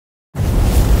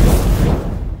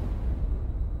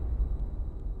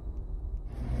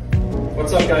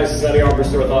What's up, guys? This is Eddie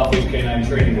Armbruster with Off Leash Canine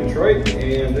Training Detroit,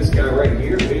 and this guy right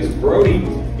here is Brody.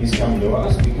 He's come to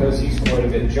us because he's quite a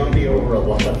bit jumpy over a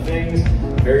lot of things,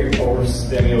 very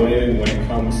overstimulated when it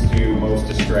comes to most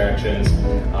distractions,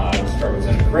 struggles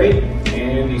in the crate,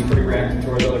 and he's pretty reactive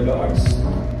towards other dogs.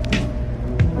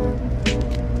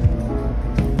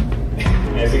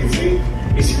 As you can see,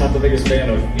 he's not the biggest fan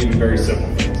of even very simple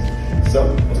things. So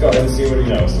let's go ahead and see what he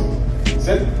knows.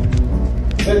 Sit.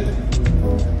 Sit.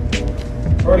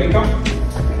 Brody, come.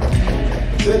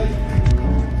 Sit.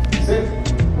 Sit.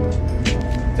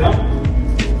 Down.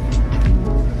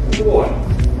 Good boy.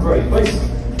 Brody, place.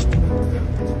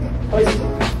 Place.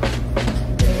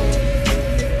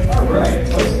 All right,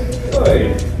 place.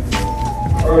 Good.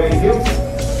 Brody, heel.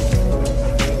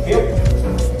 Heel.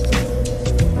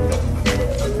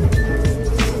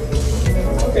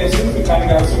 Okay, so we kind of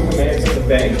got some commands in the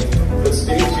bank, but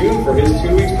stay tuned for his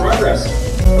 2 weeks progress.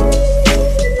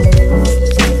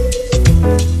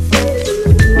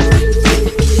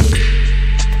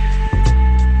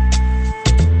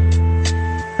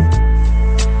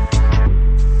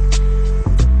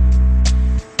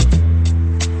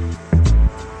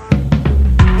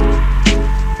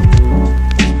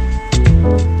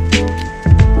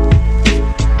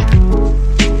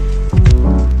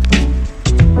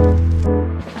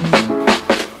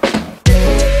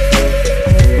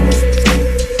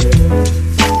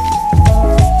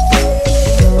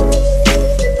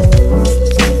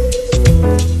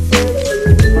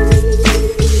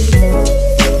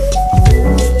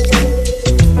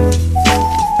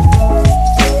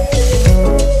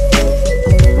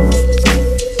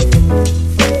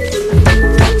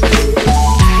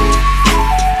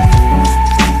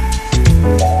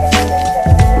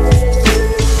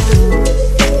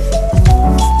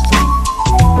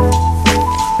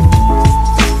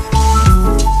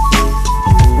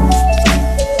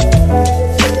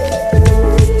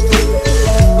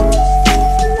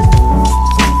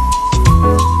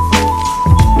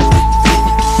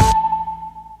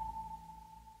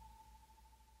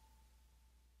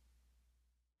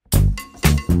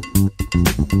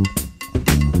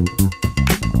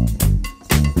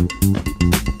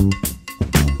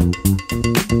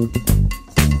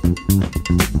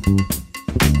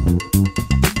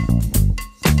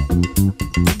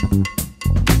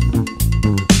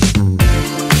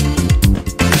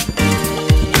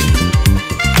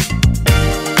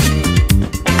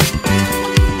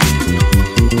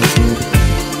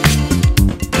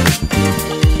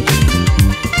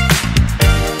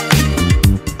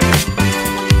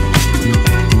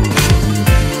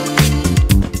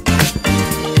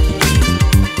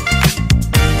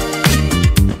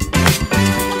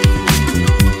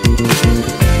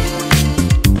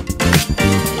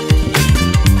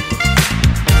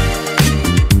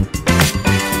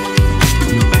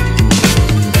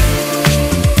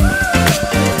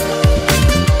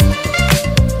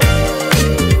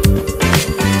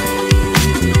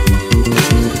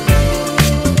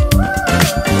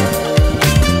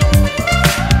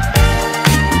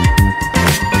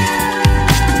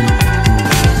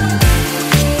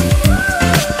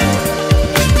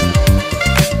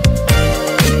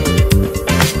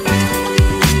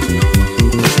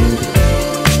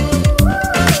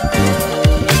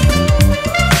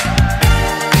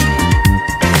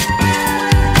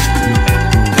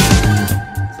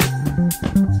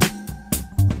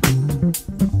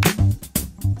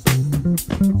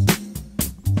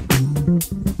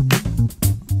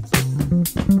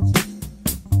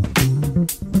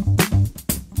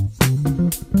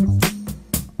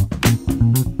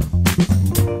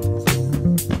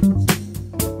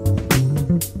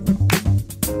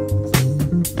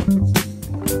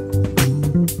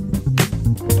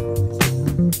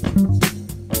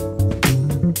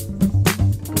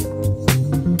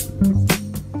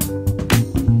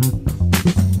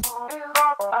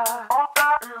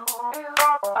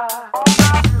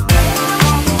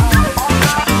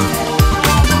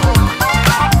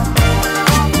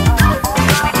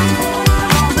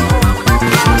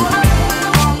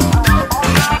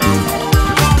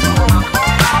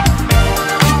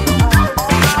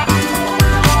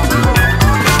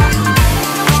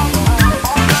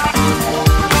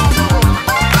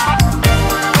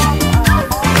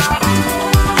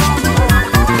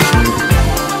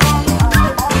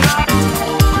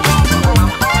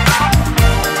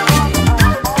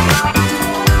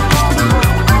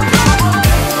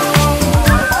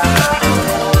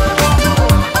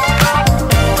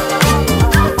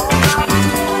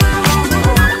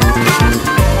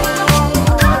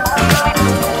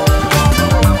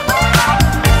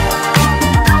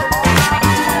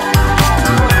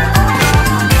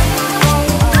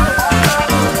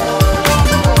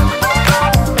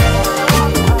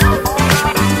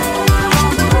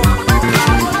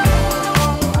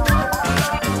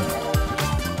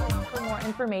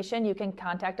 information, you can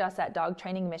contact us at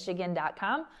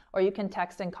dogtrainingmichigan.com, or you can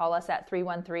text and call us at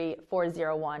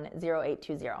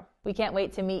 313-401-0820. We can't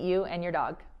wait to meet you and your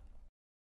dog.